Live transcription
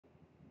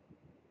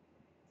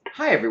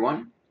Hi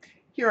everyone.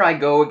 Here I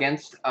go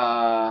against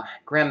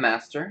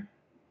Grandmaster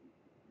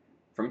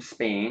from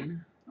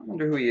Spain. I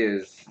wonder who he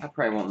is. I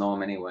probably won't know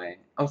him anyway.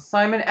 Oh,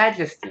 Simen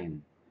Agdestein.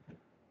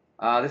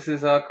 This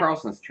is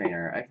Carlsen's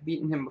trainer. I've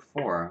beaten him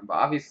before, but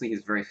obviously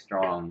he's very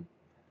strong.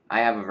 I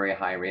have a very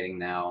high rating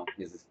now.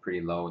 His is pretty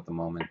low at the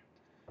moment,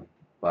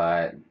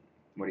 but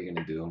what are you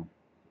gonna do?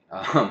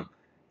 Um,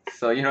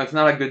 so it's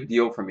not a good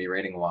deal for me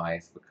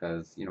rating-wise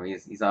because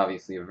he's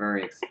obviously a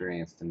very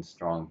experienced and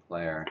strong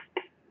player.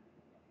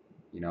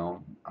 you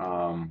know.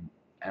 Um,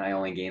 and I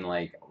only gain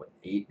like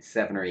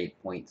 7 or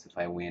 8 points if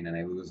I win, and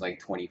I lose like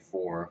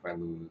 24 if I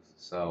lose.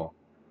 So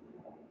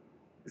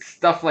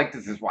stuff like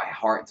this is why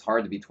it's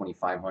hard to be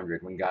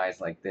 2,500 when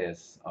guys like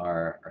this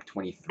are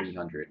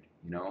 2,300.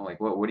 Like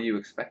what do you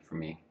expect from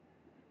me?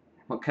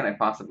 What can I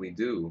possibly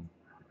do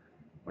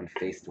when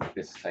faced with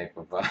this type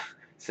of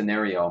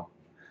scenario?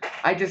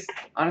 I just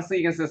honestly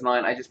against this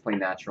line, I just play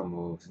natural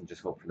moves and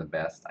just hope for the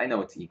best. I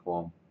know it's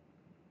equal,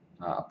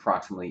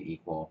 approximately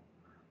equal.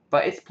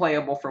 But it's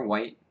playable for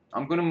white.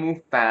 I'm going to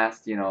move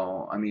fast,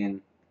 I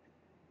mean,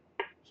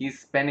 he's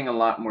spending a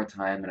lot more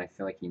time than I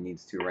feel like he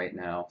needs to right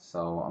now.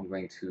 So I'm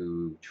going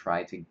to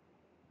try to,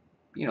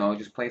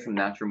 just play some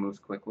natural moves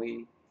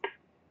quickly,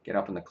 get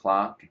up on the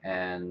clock,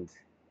 and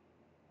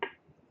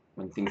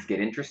when things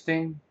get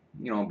interesting,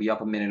 be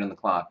up a minute on the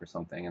clock or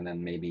something, and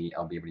then maybe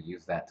I'll be able to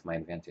use that to my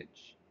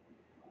advantage.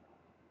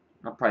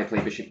 I'll probably play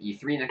bishop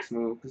e3 next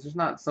move, because there's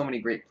not so many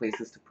great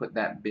places to put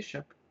that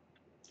bishop.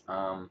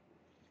 If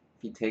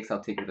he takes,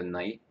 I'll take with a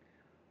knight.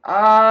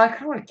 I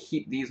kind of want to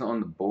keep these on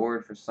the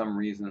board for some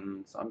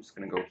reason, so I'm just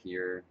going to go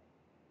here.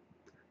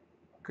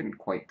 Couldn't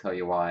quite tell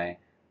you why.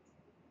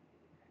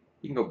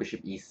 You can go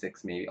bishop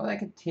e6 maybe. Oh, I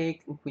could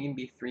take queen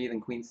b3, then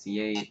queen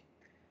c8.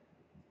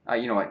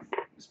 You know what?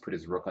 Just put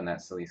his rook on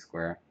that silly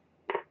square.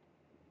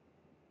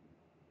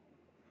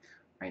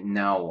 Right,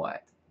 now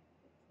what?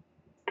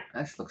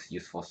 This looks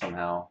useful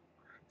somehow.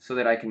 So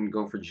that I can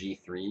go for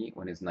g3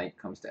 when his knight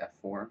comes to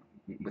f4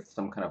 with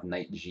some kind of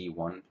knight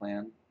g1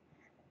 plan.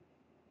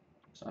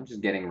 So I'm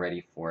just getting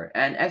ready for it.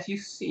 And as you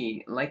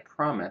see, like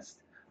promised,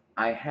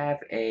 I have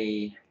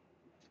a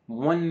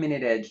 1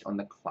 minute edge on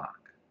the clock.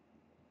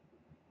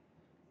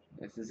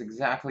 This is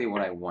exactly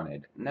what I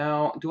wanted.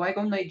 Now, do I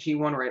go knight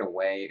g1 right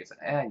away?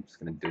 I'm just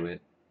going to do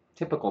it.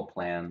 Typical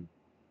plan.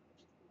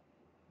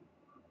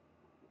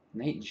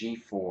 Knight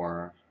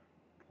g4.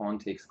 Pawn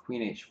takes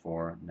queen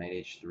h4. Knight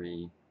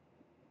h3.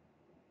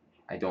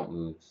 I don't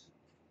lose.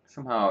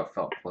 Somehow it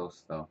felt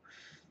close, though.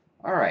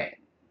 Alright.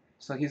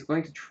 So he's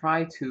going to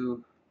try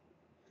to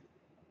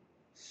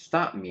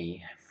stop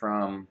me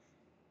from...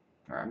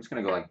 Alright, I'm just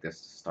going to go like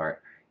this to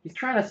start. He's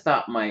trying to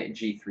stop my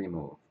g3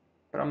 move.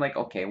 But I'm like,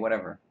 okay,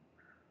 whatever.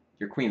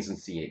 Your queen's in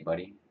c8,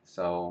 buddy.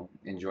 So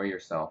enjoy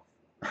yourself.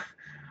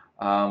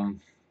 I'm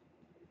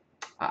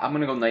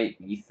gonna go knight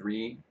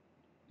e3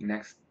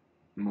 next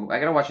move. I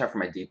gotta watch out for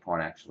my d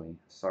pawn actually.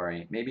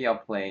 Sorry. Maybe I'll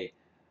play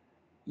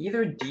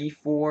either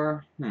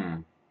d4.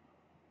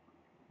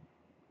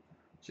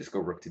 Just go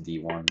rook to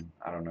d1.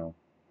 I don't know.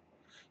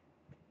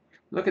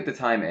 Look at the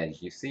time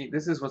edge. You see,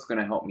 this is what's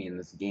gonna help me in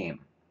this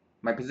game.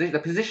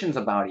 The position's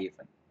about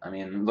even. I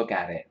mean, look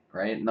at it,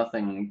 right?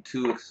 Nothing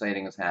too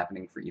exciting is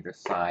happening for either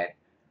side.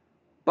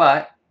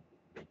 But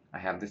I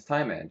have this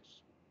time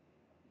edge.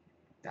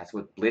 That's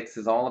what blitz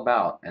is all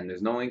about, and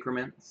there's no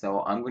increment,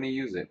 so I'm going to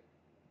use it.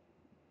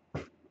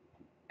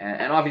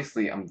 And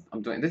obviously, I'm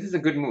doing this is a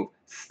good move,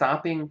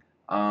 stopping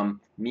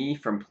me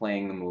from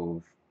playing the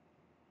move,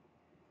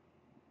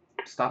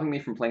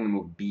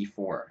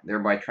 b4,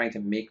 thereby trying to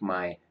make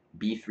my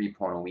b3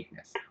 pawn a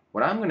weakness.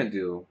 What I'm going to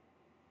do,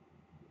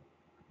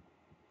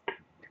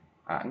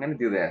 I'm going to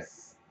do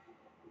this,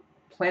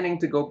 planning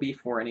to go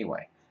b4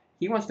 anyway.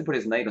 He wants to put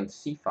his knight on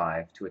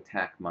c5 to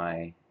attack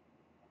my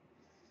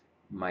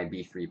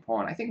b3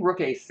 pawn. I think rook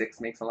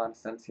a6 makes a lot of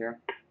sense here.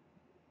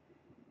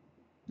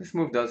 This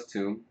move does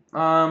too.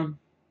 I'm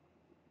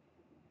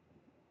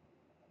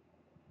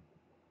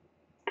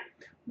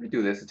going to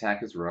do this,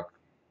 attack his rook.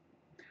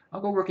 I'll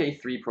go rook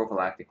a3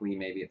 prophylactically,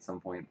 maybe at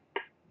some point.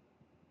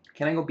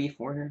 Can I go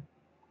b4 here?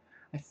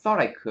 I thought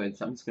I could,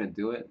 so I'm just going to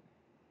do it.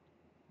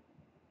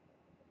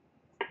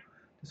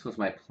 This was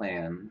my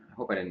plan. I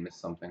hope I didn't miss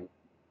something.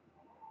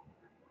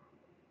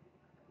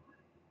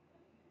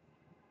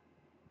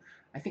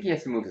 I think he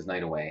has to move his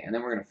knight away, and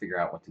then we're going to figure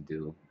out what to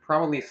do.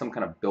 Probably some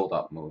kind of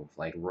build-up move,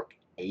 like rook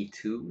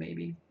a2,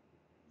 maybe?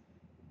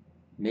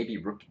 Maybe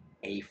rook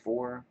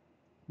a4?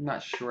 I'm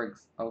not sure.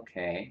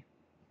 Okay.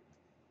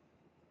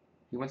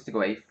 He wants to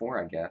go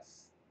a4, I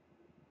guess.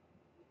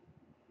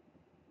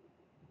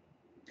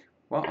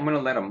 Well, I'm going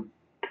to let him.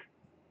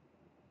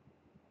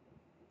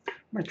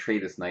 I'm going to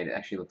trade this knight. It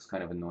actually looks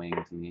kind of annoying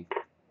to me.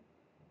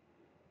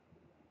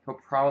 He'll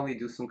probably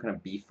do some kind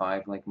of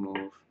b5-like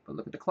move, but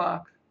look at the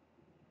clock.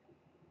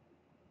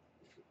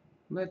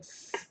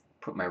 Let's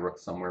put my rook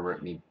somewhere where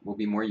it will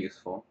be more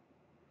useful.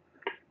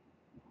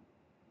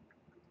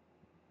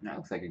 That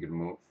looks like a good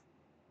move.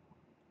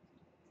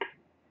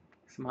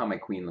 Somehow my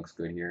queen looks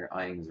good here,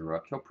 eyeing his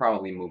rook. He'll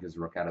probably move his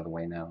rook out of the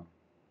way now.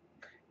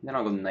 Then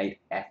I'll go knight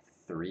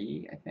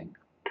f3, I think.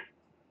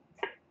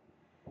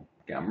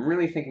 Okay, I'm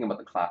really thinking about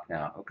the clock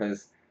now,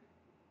 because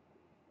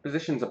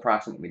position's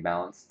approximately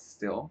balanced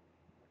still.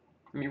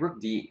 I mean,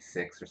 rook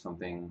d6 or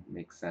something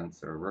makes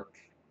sense, or rook,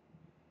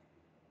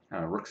 I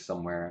don't know, rook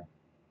somewhere.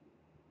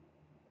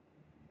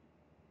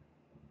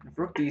 If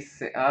rook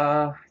d6, it's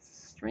a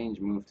strange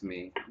move to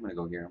me. I'm gonna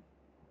go here.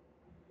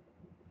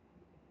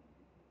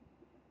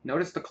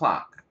 Notice the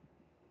clock.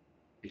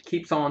 It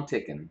keeps on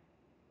ticking.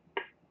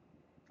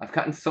 I've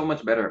gotten so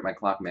much better at my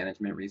clock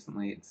management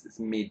recently. It's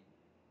made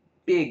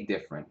big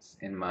difference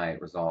in my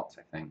results,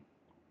 I think.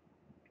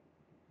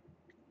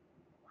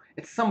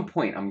 At some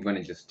point, I'm going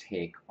to just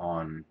take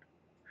on...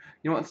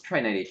 You know what, let's try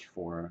knight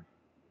h4.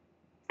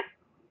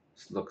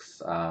 This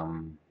looks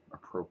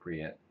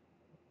appropriate.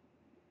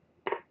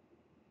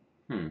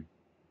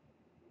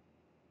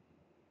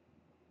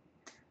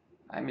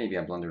 Maybe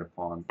I blundered a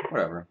pawn.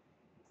 Whatever.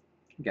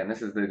 Again,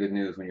 this is the good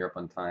news when you're up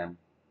on time.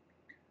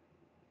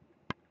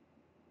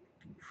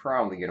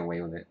 Probably get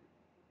away with it.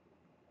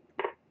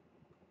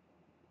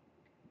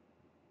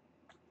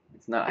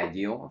 It's not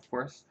ideal, of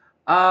course.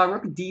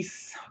 Rook d...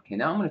 Okay,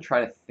 now I'm going to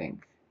try to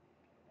think.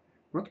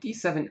 Rook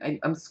d7,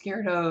 I'm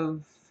scared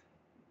of...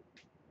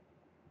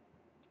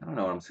 I don't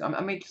know what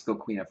I may just go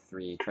queen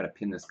f3, try to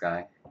pin this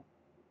guy.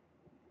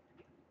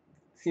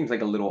 Seems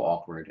like a little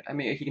awkward. I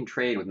mean, he can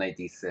trade with knight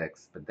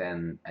d6, but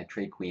then I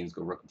trade queens,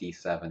 go rook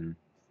d7.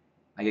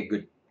 I get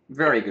good,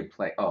 very good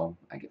play. Oh,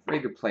 I get very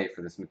good play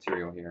for this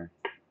material here.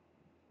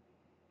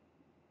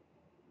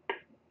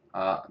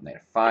 Knight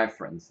f5,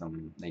 threaten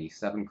some knight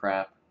e7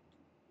 crap.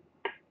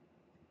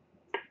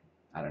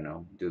 I don't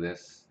know, do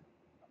this.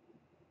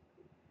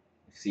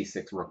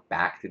 c6, rook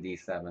back to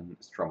d7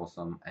 is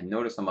troublesome. And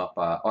notice I'm up,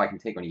 oh, I can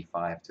take on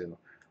e5 too.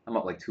 I'm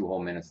up like 2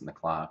 whole minutes in the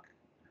clock.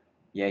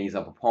 Yeah, he's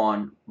up a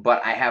pawn,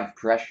 but I have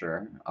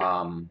pressure.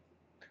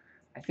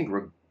 I think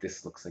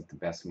this looks like the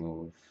best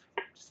move.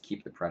 Just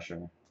keep the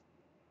pressure.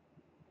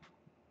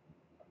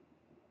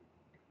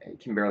 He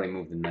can barely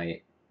move the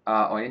knight.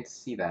 Oh, I didn't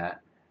see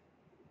that.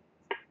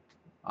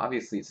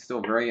 Obviously, it's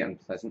still very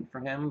unpleasant for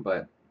him,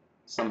 but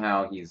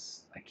somehow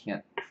I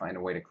can't find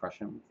a way to crush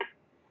him.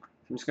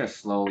 I'm just going to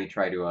slowly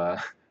try to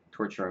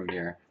torture him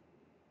here.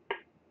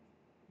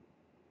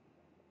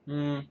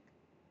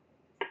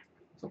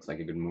 This looks like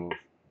a good move.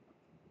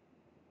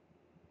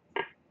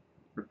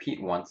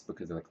 Repeat once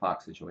because of the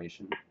clock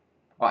situation.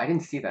 Oh, I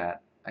didn't see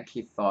that. I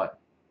actually thought...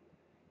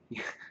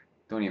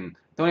 don't even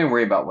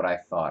worry about what I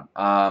thought.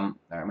 Alright,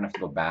 I'm going to have to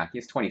go back. He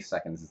has 20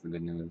 seconds is the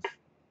good news.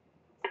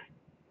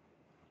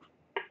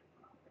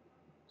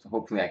 So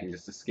hopefully I can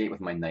just escape with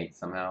my knight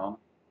somehow.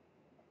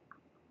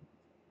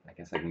 I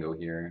guess I can go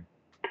here.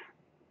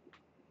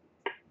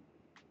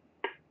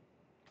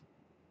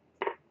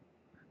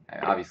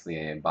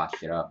 Obviously I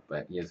botched it up,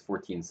 but he has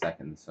 14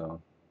 seconds, so...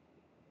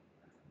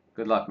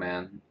 Good luck,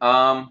 man.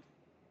 Knight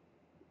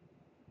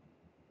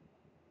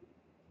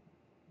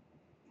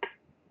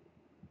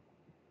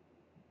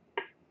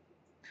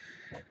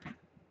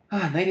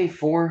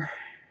a4.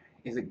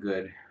 Is it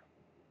good?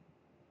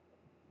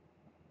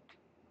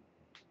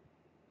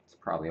 It's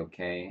probably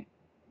okay.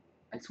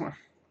 I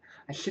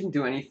shouldn't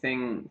do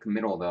anything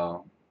committal,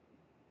 though.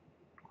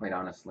 Quite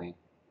honestly.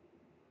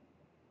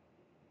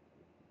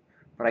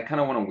 But I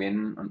kind of want to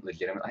win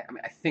legitimately.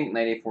 I think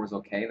knight a4 is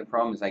okay. The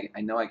problem is I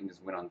know I can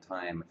just win on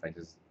time if I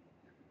just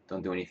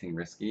don't do anything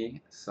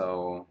risky.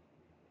 So...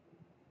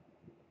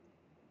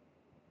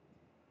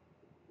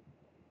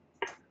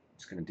 I'm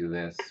just going to do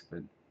this,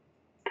 but...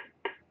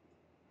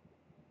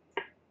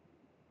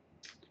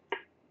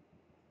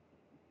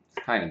 It's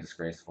kind of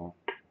disgraceful.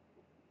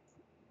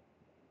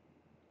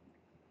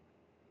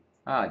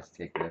 I just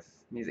take this.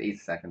 It needs 8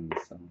 seconds,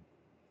 so...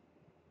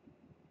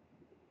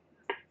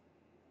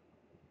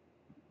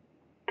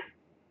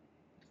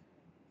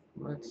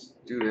 Let's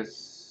do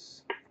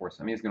this. Force.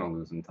 I mean, he's going to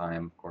lose in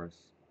time, of course.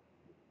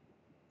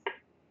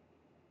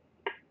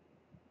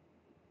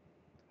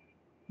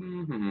 I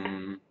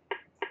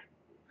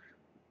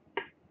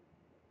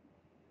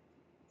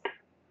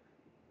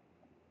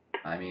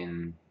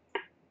mean...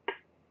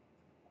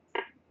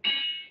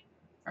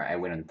 Alright, I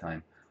win on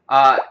time.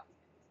 Yeah,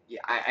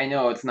 I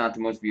know it's not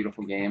the most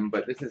beautiful game,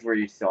 but this is where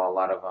you saw a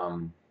lot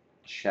of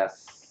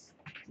chess,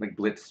 like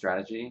blitz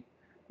strategy.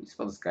 You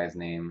spell this guy's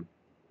name.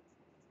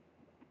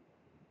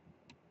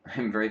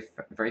 I'm very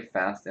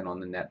fast and on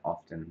the net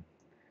often.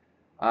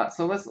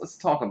 So let's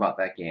talk about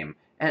that game.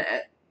 And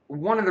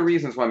one of the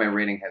reasons why my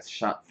rating has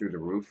shot through the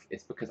roof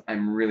is because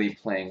I'm really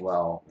playing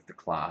well with the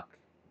clock,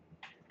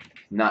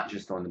 not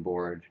just on the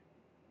board,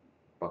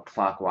 but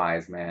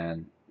clockwise,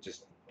 man,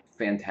 just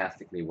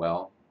fantastically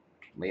well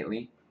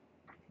lately.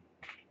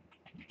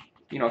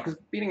 You know, because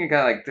beating a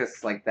guy like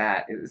this, like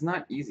that, is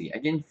not easy. I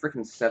gained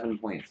freaking 7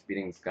 points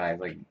beating this guy,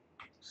 like,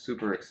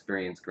 super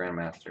experienced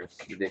grandmaster. It's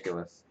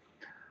ridiculous.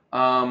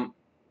 But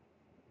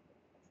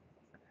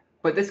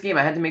this game,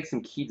 I had to make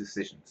some key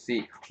decisions.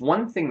 See,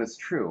 one thing that's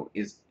true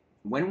is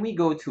when we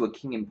go to a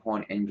king and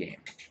pawn endgame,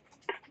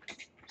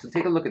 so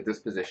take a look at this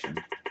position.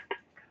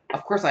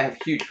 Of course, I have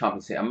huge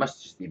compensation. I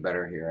must just be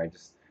better here.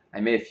 I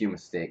made a few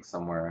mistakes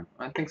somewhere.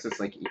 I think it's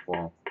like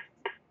equal.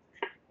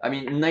 I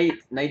mean, knight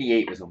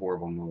 98 was a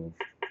horrible move.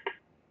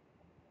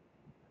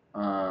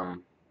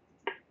 Um,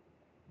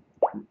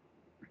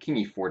 King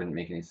e4 didn't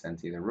make any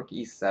sense either. Rook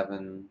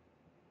e7.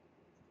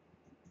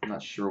 I'm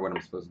not sure what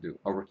I'm supposed to do.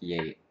 Oh, rook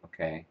e8.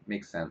 Okay,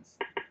 makes sense.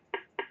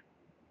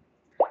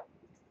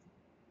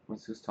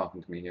 Who's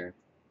talking to me here?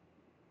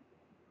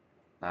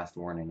 Last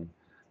warning.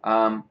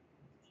 So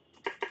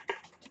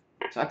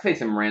I played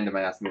some random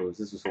ass moves.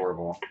 This was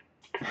horrible.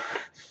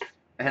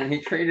 And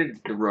he traded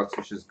the rooks,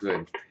 which is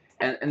good.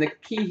 And the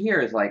key here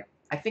is like,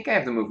 I think I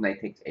have the move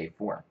knight takes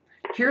a4.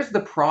 Here's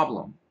the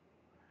problem.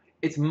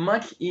 It's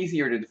much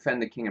easier to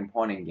defend the king and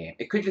pawn in game.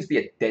 It could just be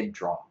a dead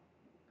draw.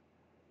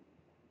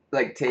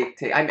 Like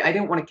take. I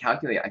didn't want to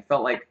calculate. I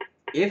felt like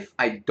if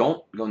I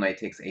don't go knight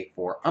takes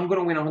a4, I'm going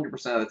to win 100%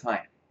 of the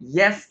time.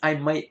 Yes, I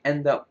might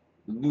end up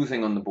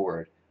losing on the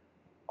board.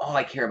 All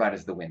I care about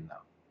is the win, though.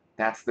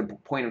 That's the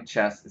point of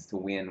chess, is to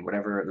win,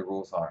 whatever the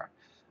rules are.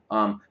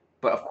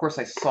 But of course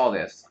I saw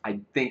this. I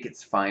think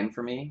it's fine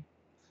for me.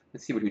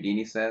 Let's see what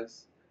Houdini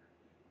says.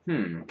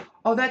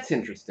 Oh, that's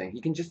interesting.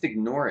 He can just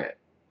ignore it.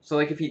 So,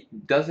 like, if he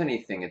does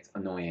anything, it's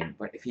annoying.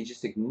 But if he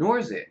just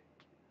ignores it,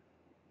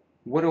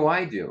 what do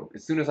I do?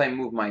 As soon as I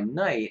move my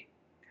knight,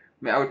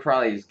 I mean, I would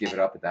probably just give it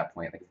up at that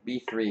point. Like,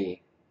 b3,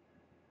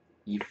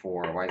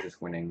 e4. Why is this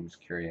winning? I'm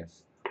just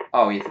curious.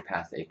 Oh, he has to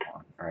pass a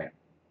pawn. All right.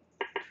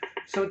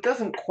 So it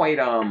doesn't quite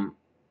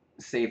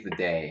save the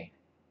day.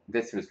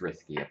 This was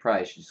risky. I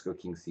probably should just go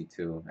king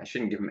c2. I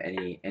shouldn't give him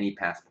any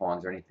pass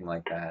pawns or anything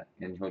like that,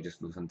 and he'll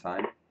just lose some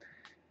time.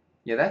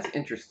 Yeah, that's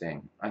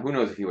interesting. Who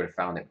knows if he would have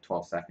found it in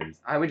 12 seconds.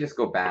 I would just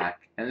go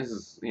back, and this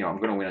is, I'm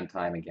going to win on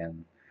time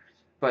again.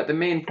 But the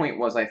main point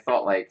was I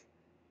felt like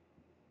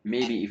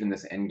maybe even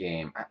this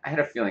endgame, I had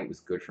a feeling it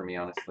was good for me,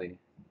 honestly.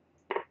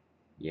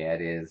 Yeah,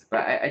 it is.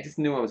 But I just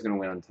knew I was going to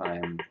win on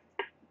time,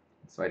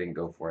 so I didn't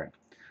go for it.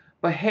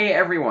 But hey,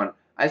 everyone,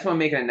 I just want to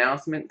make an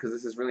announcement because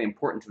this is really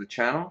important to the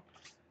channel.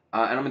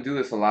 And I'm going to do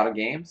this a lot of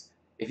games.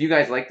 If you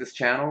guys like this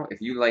channel,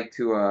 if you like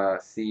to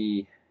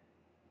see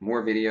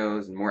more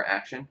videos and more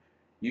action,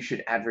 you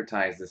should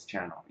advertise this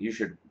channel. You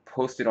should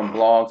post it on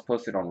blogs,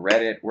 post it on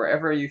Reddit,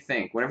 wherever you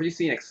think. Whenever you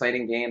see an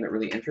exciting game that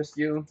really interests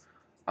you,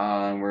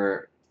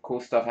 where cool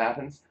stuff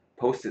happens,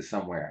 post it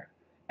somewhere,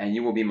 and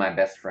you will be my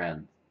best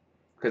friend.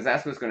 Because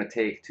that's what it's going to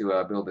take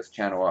to build this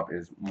channel up,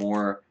 is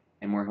more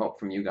and more help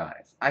from you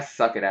guys. I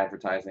suck at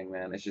advertising,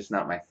 man. It's just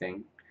not my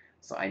thing.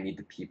 So I need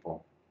the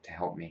people to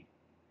help me.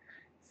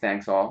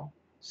 Thanks all.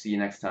 See you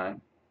next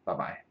time.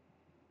 Bye-bye.